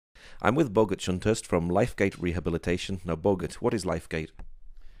I'm with Bogart Shunthurst from LifeGate Rehabilitation. Now, Bogart, what is LifeGate?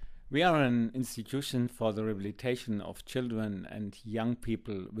 We are an institution for the rehabilitation of children and young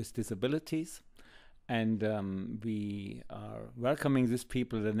people with disabilities. And we are welcoming these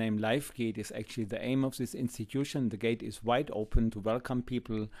people. The name LifeGate is actually the aim of this institution. The gate is wide open to welcome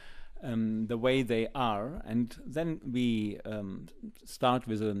people the way they are. And then we start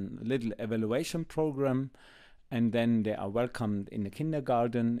with a little evaluation program. And then they are welcomed in a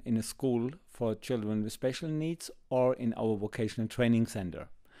kindergarten, in a school for children with special needs, or in our vocational training center.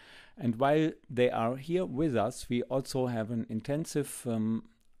 And while they are here with us, we also have an intensive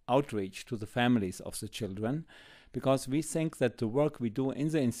outreach to the families of the children, because we think that the work we do in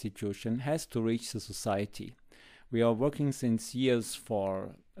the institution has to reach the society. We are working since years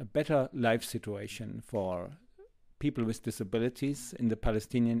for a better life situation for people with disabilities in the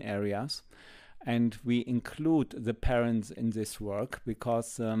Palestinian areas. And we include the parents in this work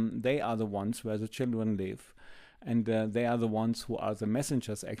because they are the ones where the children live. And they are the ones who are the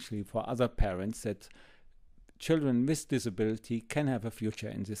messengers actually for other parents that children with disability can have a future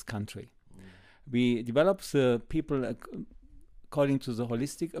in this country. We develop the people according to the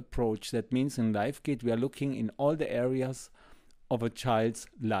holistic approach. That means in LifeGate we are looking in all the areas of a child's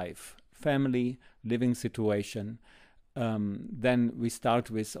life, family, living situation. Then we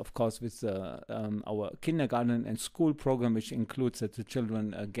start with, of course, with our kindergarten and school program, which includes that the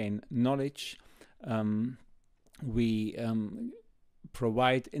children gain knowledge. We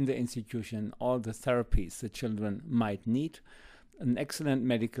provide in the institution all the therapies the children might need, an excellent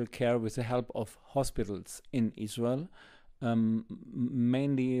medical care with the help of hospitals in Israel.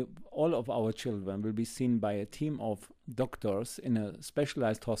 Mainly all of our children will be seen by a team of doctors in a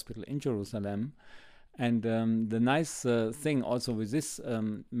specialized hospital in Jerusalem. And the nice thing also with this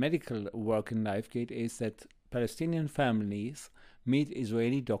medical work in LifeGate is that Palestinian families meet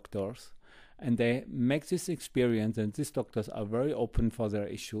Israeli doctors, and they make this experience, and these doctors are very open for their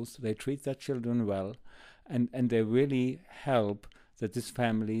issues. They treat their children well, and they really help that these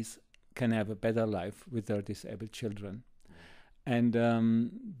families can have a better life with their disabled children. And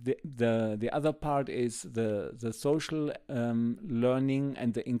the other part is the social learning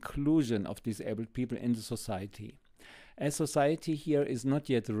and the inclusion of disabled people in the society. As society here is not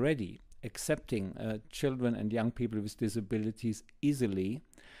yet ready accepting children and young people with disabilities easily,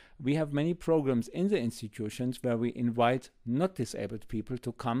 we have many programs in the institutions where we invite not disabled people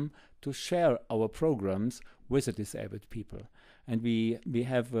to come to share our programs with the disabled people. And we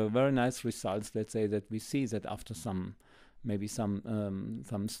have very nice results. Let's say that we see that after some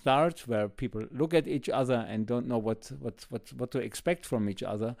start where people look at each other and don't know what to expect from each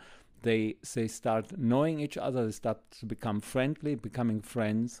other, they start knowing each other, they start to become friendly, becoming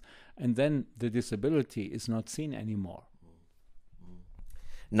friends, and then the disability is not seen anymore.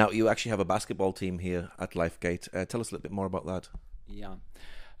 Now, you actually have a basketball team here at LifeGate. Tell us a little bit more about that. Yeah.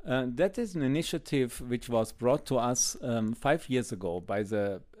 That is an initiative which was brought to us 5 years ago by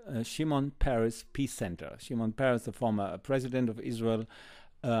the Shimon Peres Peace Center. Shimon Peres, the former president of Israel,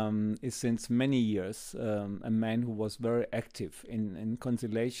 is since many years a man who was very active in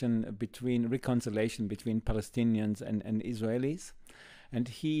reconciliation between Palestinians and Israelis. And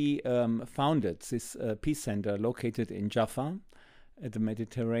he founded this peace center located in Jaffa at the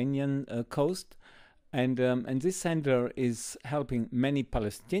Mediterranean coast. And this center is helping many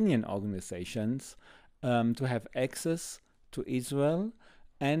Palestinian organizations to have access to Israel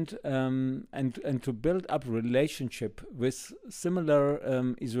and to build up relationship with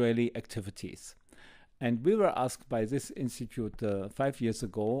similar Israeli activities. And we were asked by this institute 5 years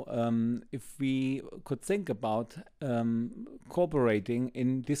ago if we could think about cooperating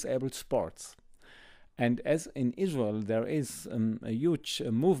in disabled sports. And as in Israel there is a huge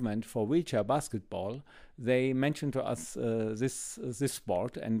movement for wheelchair basketball, they mentioned to us this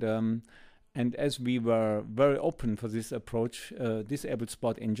sport, and as we were very open for this approach, disabled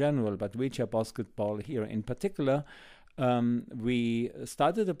sport in general, but wheelchair basketball here in particular, we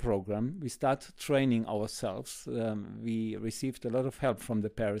started a program. We started training ourselves. We received a lot of help from the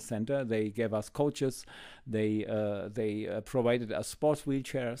Paris Center. They gave us coaches. They provided us sports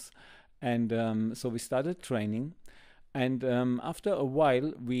wheelchairs. And so we started training, and after a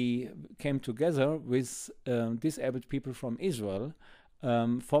while we came together with disabled people from Israel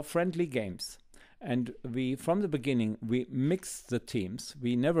for friendly games. And from the beginning, we mixed the teams.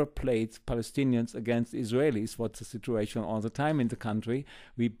 We never played Palestinians against Israelis, what's the situation all the time in the country.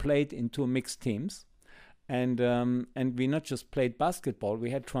 We played in two mixed teams. And we not just played basketball,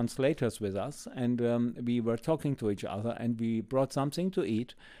 we had translators with us, and we were talking to each other, and we brought something to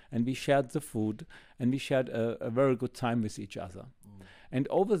eat, and we shared the food, and we shared a very good time with each other. And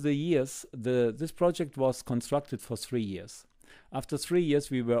over the years, this project was constructed for 3 years. After 3 years,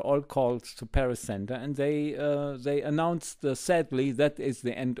 we were all called to Paris Center, and they announced sadly that is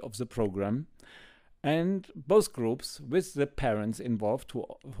the end of the program. And both groups, with the parents involved, who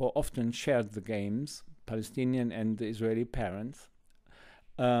often shared the games, Palestinian and the Israeli parents,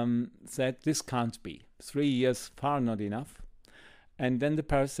 said this can't be. 3 years far not enough. And then the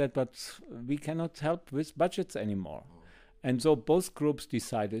parents said, but we cannot help with budgets anymore. And so both groups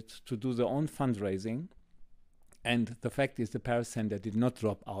decided to do their own fundraising. And the fact is, the Paris Center did not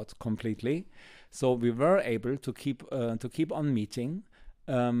drop out completely. So we were able to keep on meeting.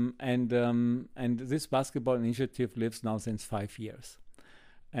 And this basketball initiative lives now since 5 years.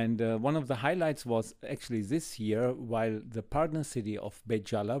 And one of the highlights was actually this year, while the partner city of Beit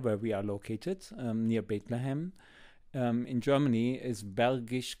Jala, where we are located, near Bethlehem, in Germany, is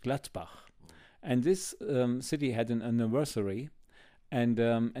Bergisch Gladbach. And this city had an anniversary, and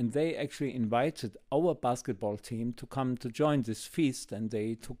they actually invited our basketball team to come to join this feast, and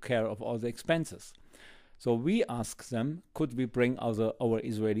they took care of all the expenses. So we asked them, could we bring our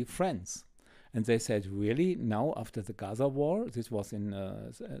Israeli friends? And they said, really, now after the Gaza war, this was in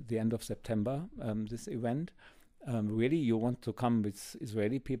the end of September, this event, really, you want to come with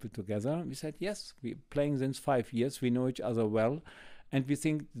Israeli people together? We said, yes, we're playing since 5 years, we know each other well, and we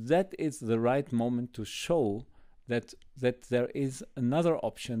think that is the right moment to show that there is another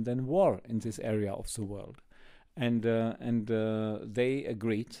option than war in this area of the world. And they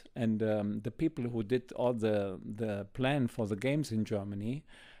agreed, and the people who did all the plan for the games in Germany,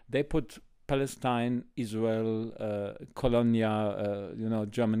 they put Palestine, Israel, Colonia,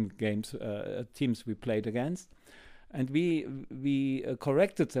 German games, teams we played against, and we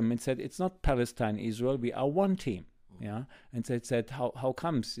corrected them and said, it's not Palestine, Israel, we are one team. Yeah, and they said, how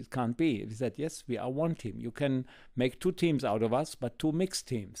comes it can't be? We said, yes, we are one team. You can make 2 teams out of us, but 2 mixed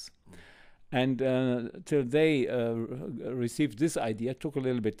teams. And till they received this idea, took a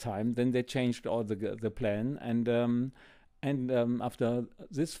little bit time. Then they changed all the plan, and after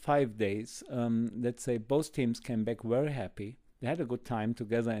this 5 days, let's say both teams came back very happy. They had a good time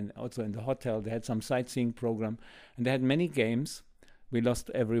together, and also in the hotel they had some sightseeing program, and they had many games. We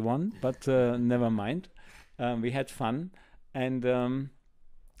lost everyone, but never mind. We had fun, and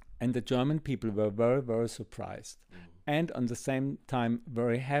the German people were very, very surprised, and on the same time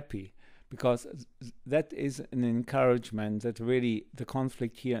very happy, because that is an encouragement that really the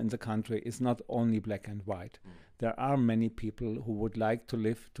conflict here in the country is not only black and white. There are many people who would like to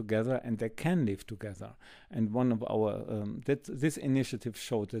live together, and they can live together. And one of our this initiative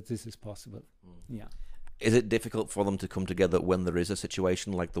showed that this is possible. Yeah. Is it difficult for them to come together when there is a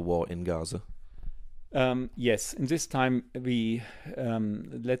situation like the war in Gaza? Yes, in this time we,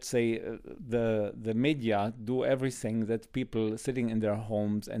 let's say, the media do everything that people sitting in their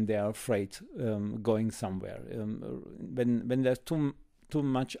homes and they are afraid going somewhere. When there's too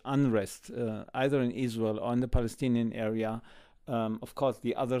much unrest, either in Israel or in the Palestinian area, of course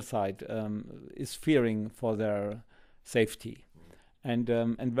the other side is fearing for their safety. And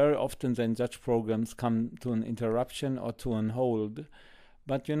very often then such programs come to an interruption or to an hold.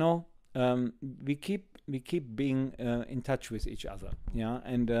 But we keep being in touch with each other, yeah.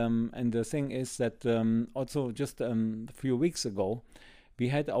 And the thing is that also just a few weeks ago, we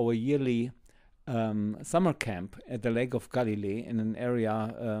had our yearly summer camp at the Lake of Galilee in an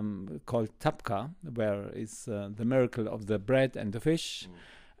area called Tabqa, where is the miracle of the bread and the fish.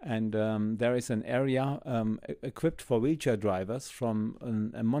 And there is an area equipped for wheelchair drivers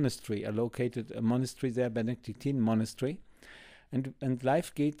from a monastery, a monastery there, Benedictine monastery. And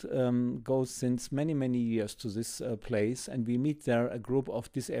LifeGate goes since many, many years to this place, and we meet there a group of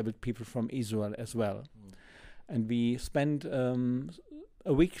disabled people from Israel as well. And we spend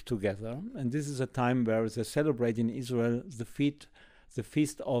a week together, and this is a time where they celebrate in Israel the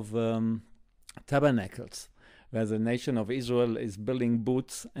Feast of Tabernacles, where the nation of Israel is building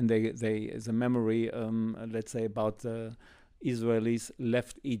booths, and they is a memory, let's say, about the Israelis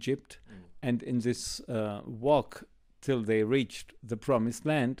left Egypt, and in this walk till they reached the promised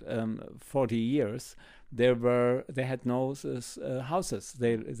land, 40 years, they had no houses.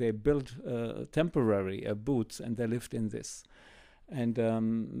 They built temporary booths, and they lived in this. And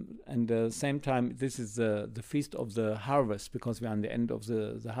the same time, this is the feast of the harvest, because we are on the end of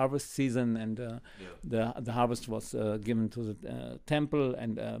the harvest season, and the harvest was given to the temple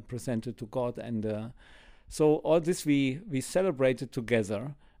and presented to God, and so all this we celebrated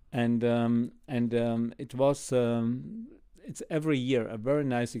together. And it was it's every year a very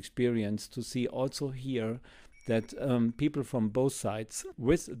nice experience to see also here that people from both sides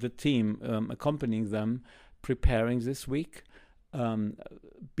with the team accompanying them, preparing this week,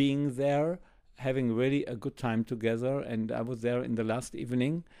 being there, having really a good time together. And I was there in the last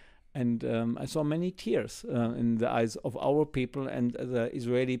evening, and I saw many tears in the eyes of our people and the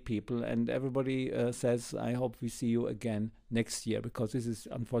Israeli people. And everybody says, I hope we see you again next year, because this is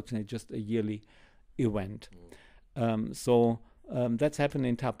unfortunately just a yearly event. So that's happened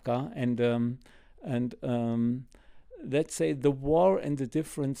in Tabqa. And let's say the war and the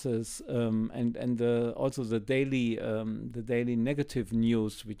differences and also the daily negative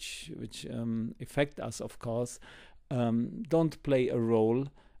news which affect us, of course, don't play a role,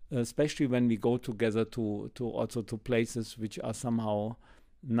 especially when we go together to places which are somehow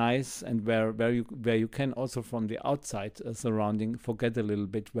nice, and where you can also from the outside surrounding forget a little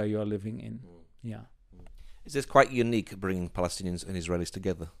bit where you are living in. Yeah. Is this quite unique, bringing Palestinians and Israelis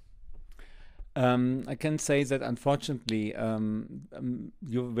together? I can say that unfortunately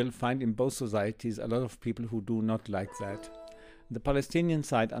you will find in both societies a lot of people who do not like that. The Palestinian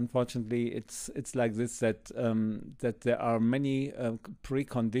side, unfortunately, it's like this, that there are many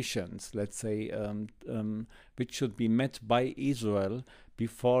preconditions, let's say, which should be met by Israel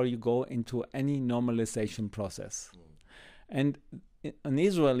before you go into any normalization process. And in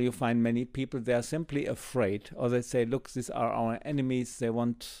Israel, you find many people, they are simply afraid, or they say, look, these are our enemies, they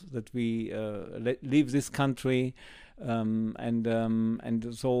want that we leave this country, and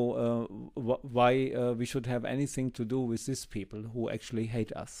so why we should have anything to do with these people who actually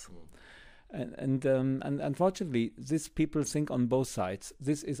hate us. And unfortunately, these people think on both sides.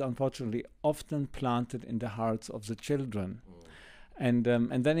 This is unfortunately often planted in the hearts of the children. And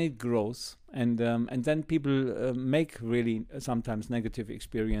then it grows, and then people make really sometimes negative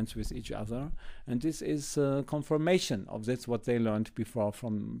experience with each other, and this is confirmation of this what they learned before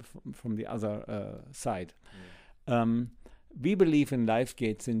from the other side. We believe in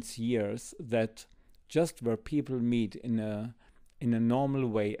LifeGate since years that just where people meet in a normal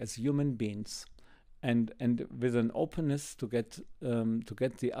way as human beings, and with an openness to get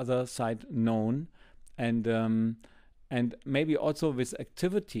the other side known, and maybe also with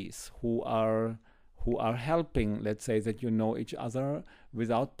activities who are helping, let's say, that you know each other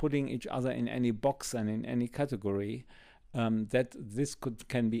without putting each other in any box and in any category, that this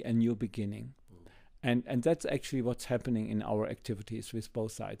can be a new beginning. And that's actually what's happening in our activities with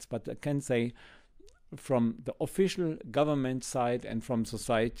both sides. But I can say from the official government side and from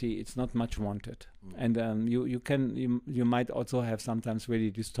society, it's not much wanted. And you might also have sometimes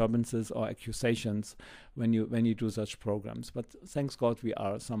really disturbances or accusations when you do such programs. But thanks God, we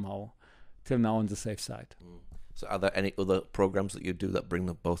are somehow till now on the safe side. So are there any other programs that you do that bring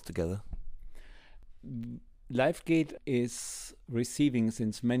them both together? LifeGate is receiving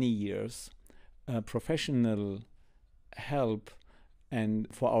since many years professional help. And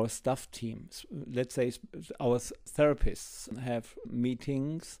for our staff teams, let's say our therapists have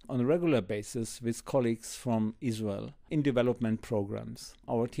meetings on a regular basis with colleagues from Israel in development programs.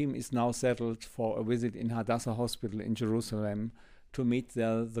 Our team is now settled for a visit in Hadassah Hospital in Jerusalem to meet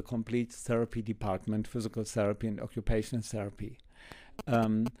the complete therapy department, physical therapy and occupational therapy.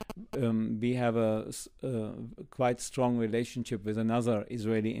 We have a quite strong relationship with another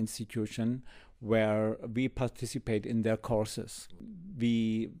Israeli institution where we participate in their courses.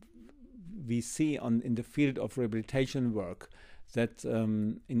 We see in the field of rehabilitation work that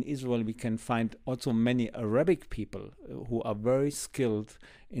in Israel we can find also many Arabic people who are very skilled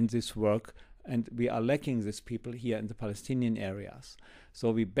in this work, and we are lacking these people here in the Palestinian areas. So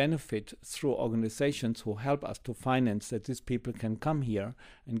we benefit through organizations who help us to finance that these people can come here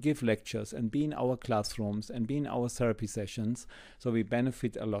and give lectures and be in our classrooms and be in our therapy sessions. So we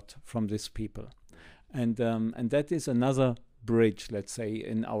benefit a lot from these people. And that is another bridge, let's say,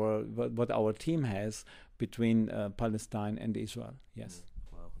 in what our team has between Palestine and Israel. Yes.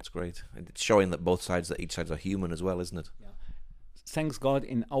 Wow, that's great. And it's showing that each sides are human as well, isn't it? Yeah. Thanks God,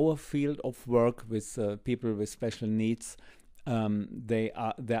 in our field of work with people with special needs, there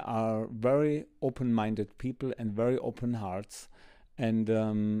are very open-minded people and very open hearts, and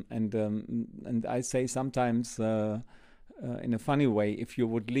I say sometimes in a funny way, if you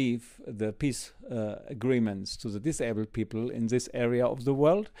would leave the peace agreements to the disabled people in this area of the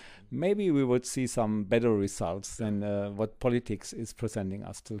world, maybe we would see some better results than what politics is presenting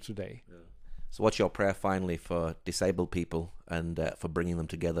us till today. Yeah. So what's your prayer finally for disabled people and for bringing them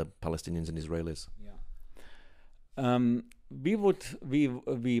together, Palestinians and Israelis? Yeah.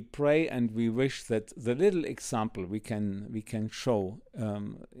 We pray and we wish that the little example we can show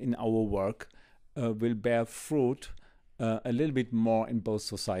in our work will bear fruit a little bit more in both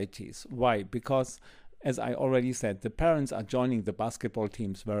societies. Why? Because, as I already said, the parents are joining the basketball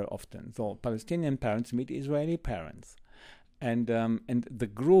teams very often. So Palestinian parents meet Israeli parents. and the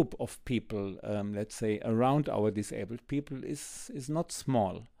group of people, let's say, around our disabled people is not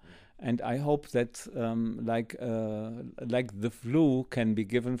small. And I hope that like the flu can be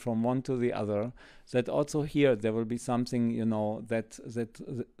given from one to the other, that also here there will be something, you know, that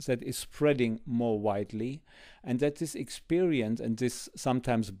is spreading more widely, and that this experience and this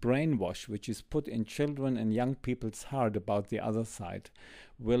sometimes brainwash which is put in children and young people's heart about the other side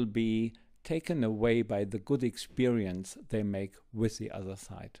will be taken away by the good experience they make with the other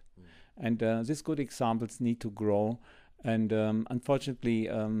side. And these good examples need to grow. And unfortunately,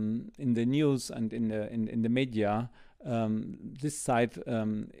 in the news and in the media, this side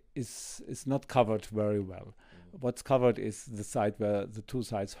is not covered very well. What's covered is the side where the two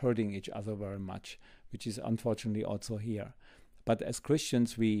sides hurting each other very much, which is unfortunately also here. But as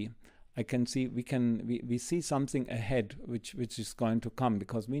Christians, we see something ahead which is going to come,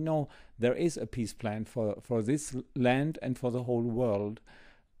 because we know there is a peace plan for this land and for the whole world,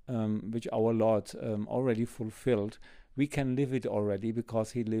 which our Lord already fulfilled. We can live it already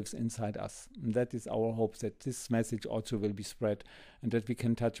because he lives inside us. And that is our hope, that this message also will be spread and that we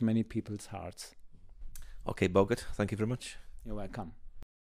can touch many people's hearts. Okay, Bogart, thank you very much. You're welcome.